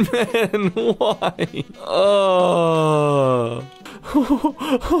on, man. Why? Oh.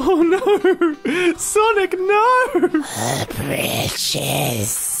 Oh no! Sonic, no!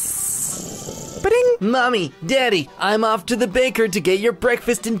 Precious. Ba-ding. Mommy, Daddy, I'm off to the baker to get your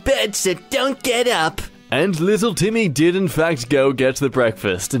breakfast in bed, so don't get up. And little Timmy did in fact go get the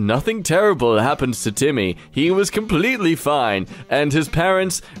breakfast. Nothing terrible happened to Timmy. He was completely fine, and his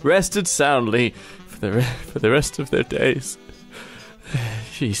parents rested soundly for the rest of their days.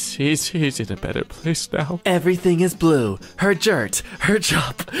 He's in a better place now. Everything is blue. Her dirt, her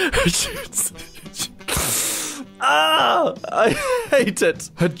job, her shirts. Ah, I hate it.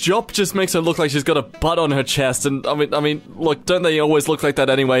 Her job just makes her look like she's got a butt on her chest, and I mean, look, don't they always look like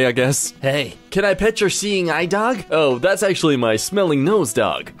that anyway, I guess? Hey, can I pet your seeing eye dog? Oh, that's actually my smelling nose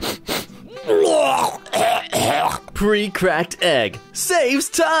dog. Pre-cracked egg. Saves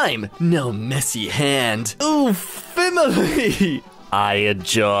time. No messy hand. Ooh, family. I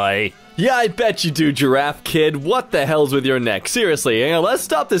enjoy. Yeah, I bet you do, Giraffe Kid. What the hell's with your neck? Seriously, let's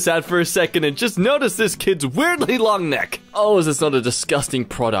stop this ad for a second and just notice this kid's weirdly long neck. Oh, is this not a disgusting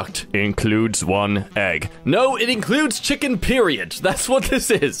product? Includes one egg. No, it includes chicken, period. That's what this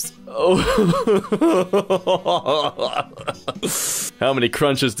is. Oh. How many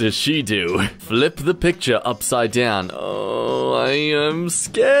crunches does she do? Flip the picture upside down. Oh, I am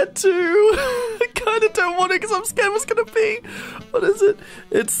scared too. I kind of don't want it because I'm scared what's gonna be. What is it?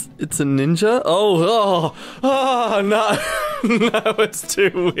 It's a ninja? Oh, no. No, it's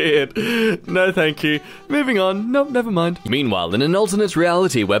too weird. No, thank you. Moving on. No, never mind. Meanwhile, in an alternate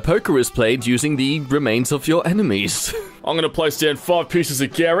reality where poker is played using the remains of your enemies. I'm gonna place down 5 pieces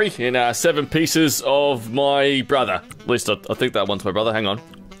of Gary and 7 pieces of my brother. At least I think that one's my brother. Hang on.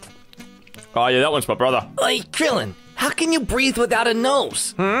 Oh yeah, that one's my brother. Oi, Krillin, how can you breathe without a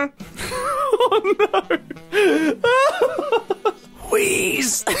nose? Huh? Oh no!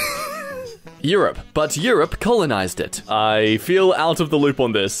 Wheeze! Europe, but Europe colonized it. I feel out of the loop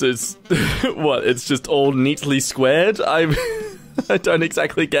on this. It's what? It's just all neatly squared. I don't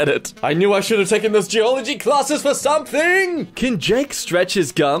exactly get it. I knew I should have taken those geology classes for something! Can Jake stretch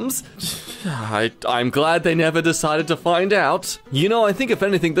his gums? I'm glad they never decided to find out. You know, I think if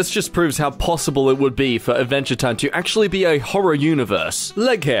anything, this just proves how possible it would be for Adventure Time to actually be a horror universe.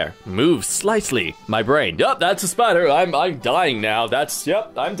 Leg hair. Moves slightly. My brain. Yup, that's a spider. I'm dying now.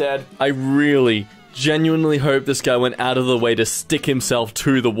 Yep, I'm dead. I really genuinely hope this guy went out of the way to stick himself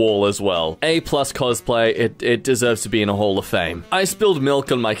to the wall as well. A+ cosplay, it deserves to be in a Hall of Fame. I spilled milk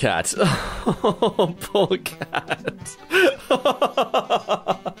on my cat. Oh, poor cat.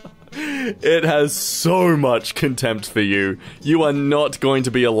 It has so much contempt for you. You are not going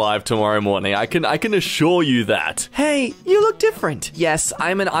to be alive tomorrow morning. I can assure you that. Hey, you look different. Yes,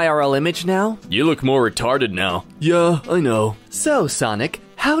 I'm an IRL image now. You look more retarded now. Yeah, I know. So, Sonic,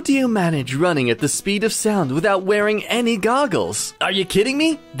 how do you manage running at the speed of sound without wearing any goggles? Are you kidding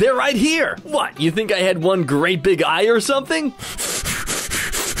me? They're right here. What, you think I had one great big eye or something?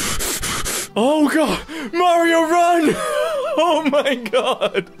 Oh god, Mario, run! Oh my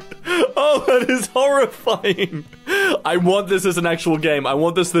god. Oh, that is horrifying. I want this as an actual game. I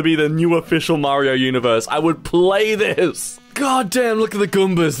want this to be the new official Mario universe. I would play this. God damn, look at the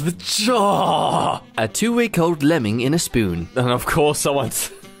Goombas. The jaw. A 2-week-old lemming in a spoon. And of course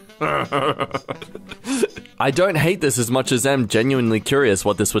someone's... I don't hate this as much as I'm genuinely curious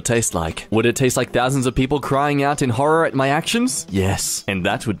what this would taste like. Would it taste like thousands of people crying out in horror at my actions? Yes, and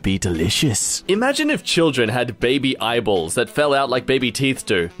that would be delicious. Imagine if children had baby eyeballs that fell out like baby teeth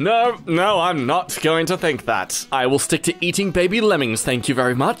do. No, I'm not going to think that. I will stick to eating baby lemmings, thank you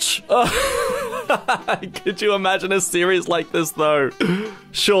very much. Could you imagine a series like this, though?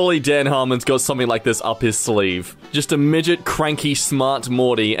 Surely Dan Harmon's got something like this up his sleeve. Just a midget, cranky, smart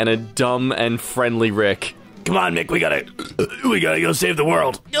Morty and a dumb and friendly Rick. Come on, Mick, we gotta go save the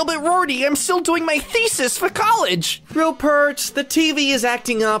world. No, but Rorty, I'm still doing my thesis for college. Rupert, the TV is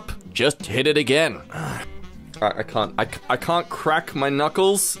acting up. Just hit it again. I can't crack my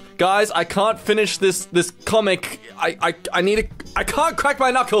knuckles. Guys, I can't finish this comic. I can't crack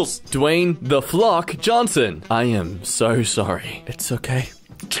my knuckles. Dwayne the Flock Johnson. I am so sorry. It's okay.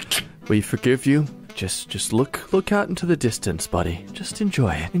 We forgive you. Just look out into the distance, buddy. Just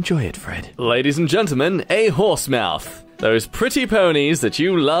enjoy it. Enjoy it, Fred. Ladies and gentlemen, a horse mouth. Those pretty ponies that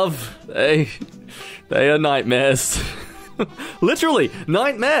you love, they are nightmares. Literally,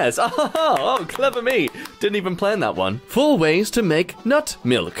 nightmares. Oh, clever me. Didn't even plan that one. 4 ways to make nut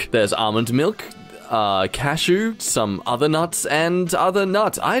milk. There's almond milk, cashew, some other nuts, and other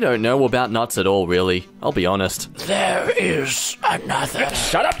nuts. I don't know about nuts at all, really. I'll be honest. There is another.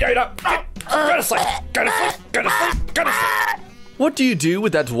 Shut up, Yoda! Go to sleep! Go to sleep! Go to sleep! Go to sleep! What do you do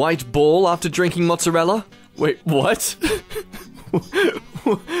with that white ball after drinking mozzarella? Wait, what?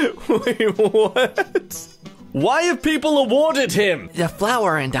 Wait, what? Why have people awarded him? The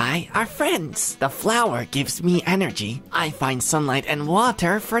flower and I are friends. The flower gives me energy. I find sunlight and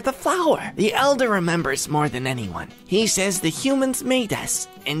water for the flower. The elder remembers more than anyone. He says the humans made us,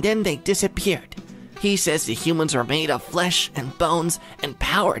 and then they disappeared. He says the humans are made of flesh and bones and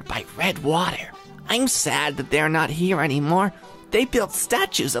powered by red water. I'm sad that they're not here anymore. They built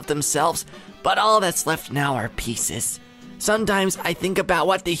statues of themselves, but all that's left now are pieces. Sometimes I think about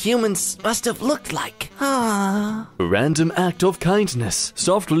what the humans must have looked like. Ah. A random act of kindness.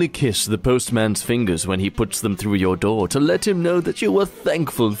 Softly kiss the postman's fingers when he puts them through your door to let him know that you were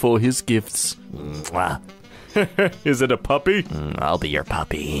thankful for his gifts. Mwah. Is it a puppy? I'll be your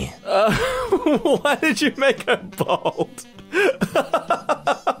puppy. Why did you make her bald?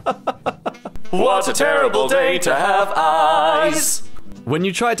 What a terrible day to have eyes! When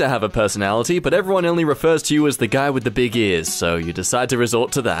you try to have a personality, but everyone only refers to you as the guy with the big ears, so you decide to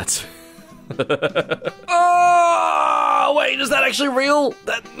resort to that. Oh, wait, is that actually real?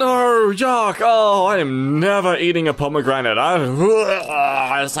 No, yuck. Oh, I am never eating a pomegranate.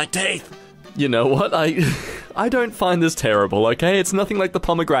 It's like teeth. You know what? I don't find this terrible, okay? It's nothing like the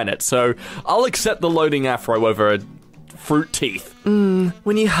pomegranate, so I'll accept the loading afro over fruit teeth.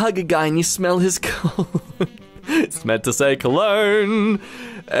 When you hug a guy and you smell his colon. It's meant to say cologne.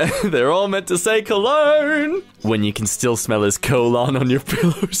 They're all meant to say cologne. When you can still smell his colon on your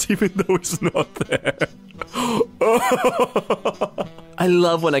pillows even though it's not there. I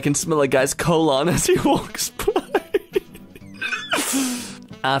love when I can smell a guy's colon as he walks by.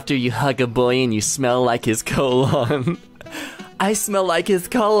 After you hug a boy and you smell like his colon. I smell like his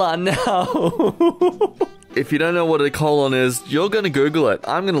colon now. If you don't know what a colon is, you're gonna Google it.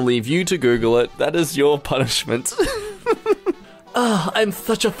 I'm gonna leave you to Google it. That is your punishment. Oh, I'm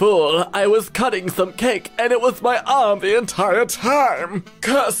such a fool. I was cutting some cake and it was my arm the entire time.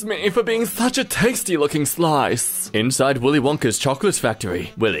 Curse me for being such a tasty looking slice. Inside Willy Wonka's chocolate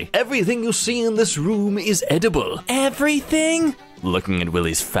factory. Willy, everything you see in this room is edible. Everything? Looking at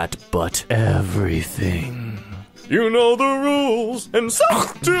Willy's fat butt. Everything. You know the rules, and so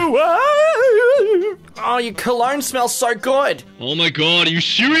do I. Oh, your cologne smells so good. Oh my god, are you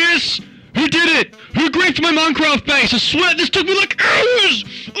serious? Who did it? Who graped my Minecraft base? I swear this took me like hours!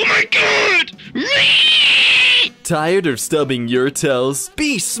 Oh my god! Tired of stubbing your toes?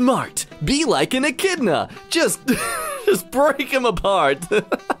 Be smart. Be like an echidna. Just break him apart.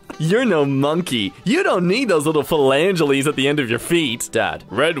 You're no monkey. You don't need those little phalanges at the end of your feet. Dad.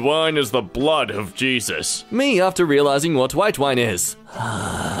 Red wine is the blood of Jesus. Me after realizing what white wine is.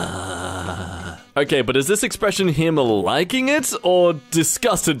 Okay, but is this expression him liking it or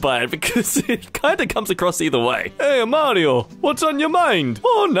disgusted by it? Because it kind of comes across either way. Hey, Mario, what's on your mind?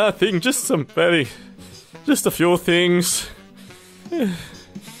 Oh, nothing, just a few things.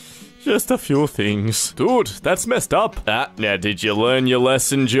 Just a few things. Dude, that's messed up. Now did you learn your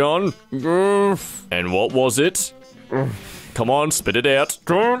lesson, John? And what was it? Come on, spit it out.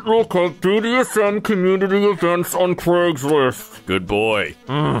 Don't look at BDSM community events on Craigslist. Good boy.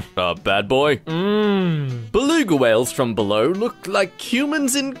 Bad boy? Beluga whales from below look like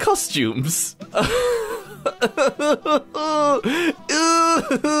humans in costumes. It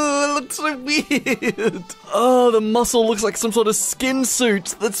looks so weird. Oh, the muscle looks like some sort of skin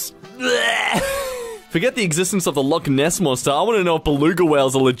suit. That's... Forget the existence of the Loch Ness Monster. I want to know if beluga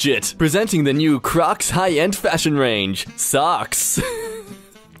whales are legit. Presenting the new Crocs high-end fashion range. Socks.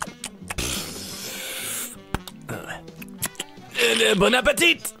 Bon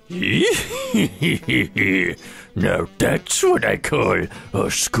appetit! Now that's what I call a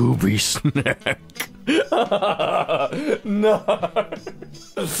Scooby snack. No.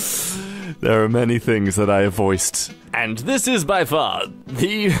 There are many things that I have voiced, and this is by far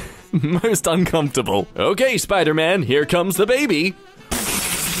the most uncomfortable. Okay, Spider-Man, here comes the baby.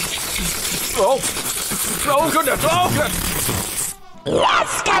 Oh goodness, oh goodness.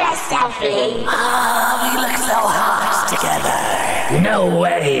 Let's get a selfie. Oh, we look so hot together. No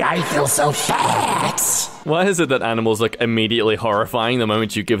way, I feel so fat. Why is it that animals look immediately horrifying the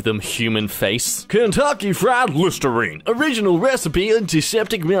moment you give them human face? Kentucky Fried Listerine. Original recipe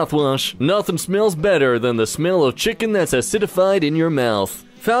antiseptic mouthwash. Nothing smells better than the smell of chicken that's acidified in your mouth.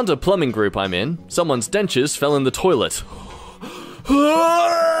 Found a plumbing group I'm in. Someone's dentures fell in the toilet.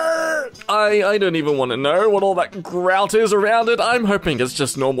 I don't even want to know what all that grout is around it. I'm hoping it's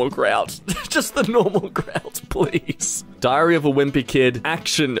just normal grout. Just the normal grout, please. Diary of a Wimpy Kid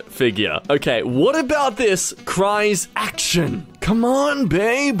action figure. Okay, what about this cries action? Come on,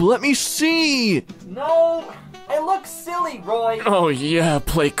 babe, let me see. No, it looks silly, Roy. Oh yeah,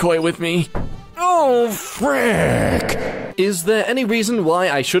 play coy with me. Oh, frick! Is there any reason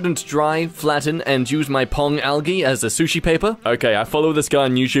why I shouldn't dry, flatten, and use my Pong algae as a sushi paper? Okay, I follow this guy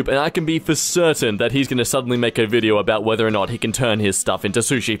on YouTube, and I can be for certain that he's gonna suddenly make a video about whether or not he can turn his stuff into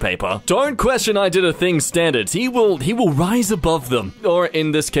sushi paper. Don't question I did a thing's standards. He will rise above them. Or,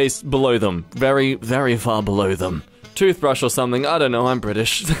 in this case, below them. Very, very far below them. Toothbrush or something, I don't know, I'm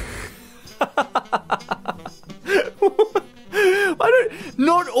British.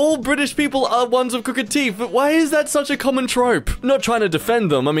 Not all British people are ones of crooked teeth, but why is that such a common trope? Not trying to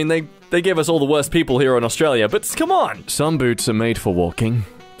defend them, I mean, they gave us all the worst people here in Australia, but come on! Some boots are made for walking.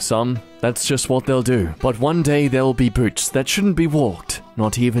 Some, that's just what they'll do. But one day there'll be boots that shouldn't be walked,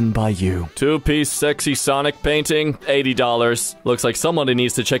 not even by you. Two-piece sexy Sonic painting, $80. Looks like somebody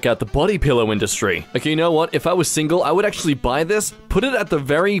needs to check out the body pillow industry. Okay, you know what? If I was single, I would actually buy this, put it at the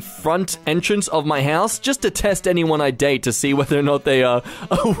very front entrance of my house, just to test anyone I date to see whether or not they are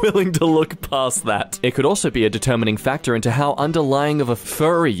willing to look past that. It could also be a determining factor into how underlying of a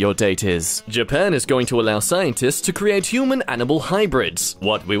furry your date is. Japan is going to allow scientists to create human-animal hybrids.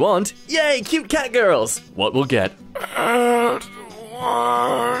 What we want? Yay, cute cat girls! What we'll get?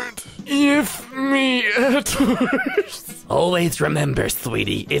 What if me at first? Always remember,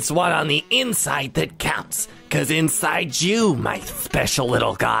 sweetie, it's what on the inside that counts. 'Cause inside you, my special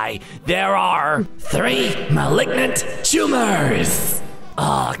little guy, there are 3 malignant tumors.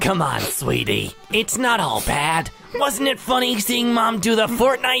 Oh, come on, sweetie. It's not all bad. Wasn't it funny seeing Mom do the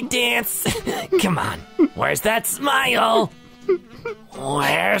Fortnite dance? Come on, where's that smile?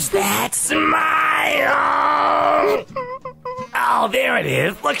 Where's that smile? Oh, there it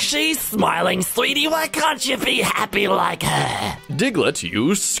is. Look, she's smiling, sweetie. Why can't you be happy like her? Diglett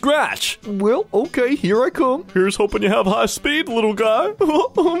used Scratch. Well, okay, here I come. Here's hoping you have high speed, little guy.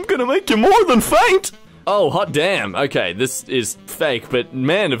 I'm gonna make you more than faint. Oh, hot damn. Okay, this is fake, but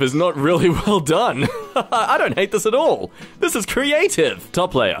man, if it's not really well done. I don't hate this at all. This is creative.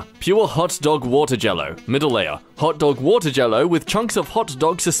 Top layer, pure hot dog water jello. Middle layer, hot dog water jello with chunks of hot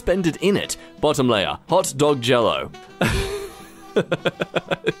dog suspended in it. Bottom layer, hot dog jello.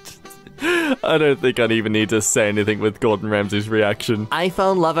 I don't think I even need to say anything with Gordon Ramsay's reaction.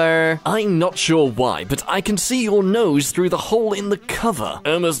 iPhone lover. I'm not sure why, but I can see your nose through the hole in the cover.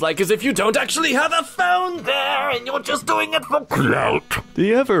 Almost like as if you don't actually have a phone there and you're just doing it for clout. Do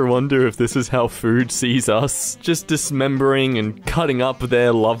you ever wonder if this is how food sees us? Just dismembering and cutting up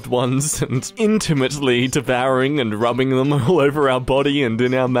their loved ones and intimately devouring and rubbing them all over our body and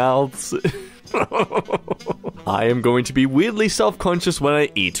in our mouths. I am going to be weirdly self-conscious when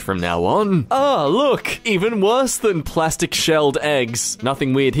I eat from now on. Ah, look! Even worse than plastic-shelled eggs.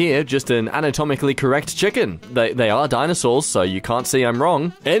 Nothing weird here, just an anatomically correct chicken. They are dinosaurs, so you can't see I'm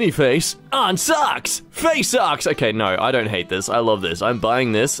wrong. Any face on socks! Face socks! Okay, no, I don't hate this. I love this. I'm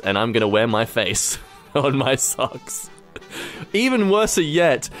buying this, and I'm gonna wear my face on my socks. Even worse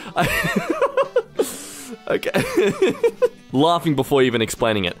yet, okay. Laughing before even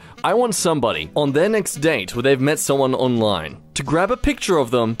explaining it. I want somebody, on their next date where they've met someone online, to grab a picture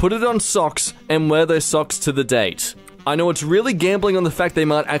of them, put it on socks, and wear those socks to the date. I know it's really gambling on the fact they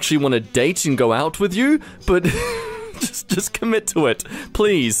might actually want to date and go out with you, but Just commit to it.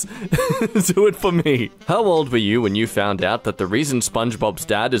 Please. Do it for me. How old were you when you found out that the reason SpongeBob's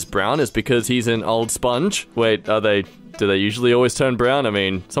dad is brown is because he's an old sponge? Wait, do they usually always turn brown? I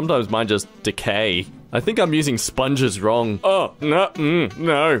mean, sometimes mine just decay. I think I'm using sponges wrong. Oh, no,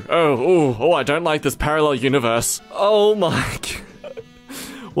 no. Oh, I don't like this parallel universe. Oh my god.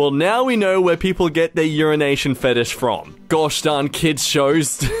 Well, now we know where people get their urination fetish from. Gosh darn kids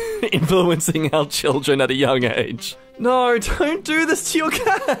shows influencing our children at a young age. No, don't do this to your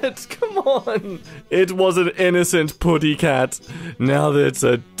cat. Come on. It was an innocent putty cat. Now it's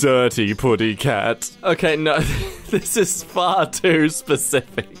a dirty putty cat. Okay, no, this is far too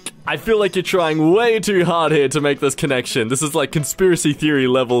specific. I feel like you're trying way too hard here to make this connection. This is like conspiracy theory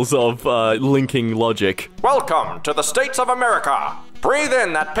levels of linking logic. Welcome to the States of America. Breathe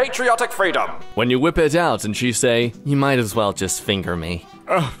in that patriotic freedom. When you whip it out and she say, you might as well just finger me.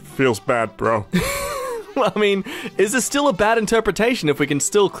 Feels bad, bro. I mean, is this still a bad interpretation if we can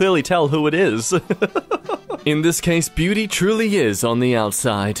still clearly tell who it is? In this case, beauty truly is on the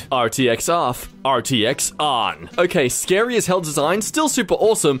outside. RTX off, RTX on. Okay, scary as hell design, still super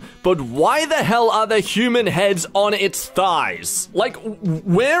awesome, but why the hell are there human heads on its thighs? Like,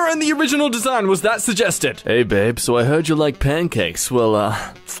 where in the original design was that suggested? Hey babe, so I heard you like pancakes. Well,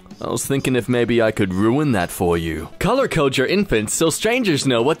 I was thinking if maybe I could ruin that for you. Color code your infants so strangers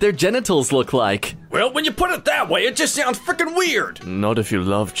know what their genitals look like. Well, when you put it that way, it just sounds freaking weird. Not if you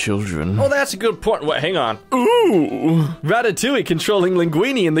love children. Oh, that's a good point. Wait, hang on. Ooh! Ratatouille controlling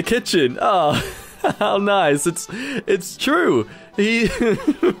Linguini in the kitchen. Oh, how nice. It's true. He...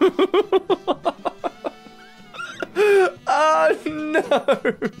 Oh,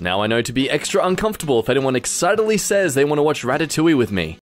 no. Now I know to be extra uncomfortable if anyone excitedly says they want to watch Ratatouille with me.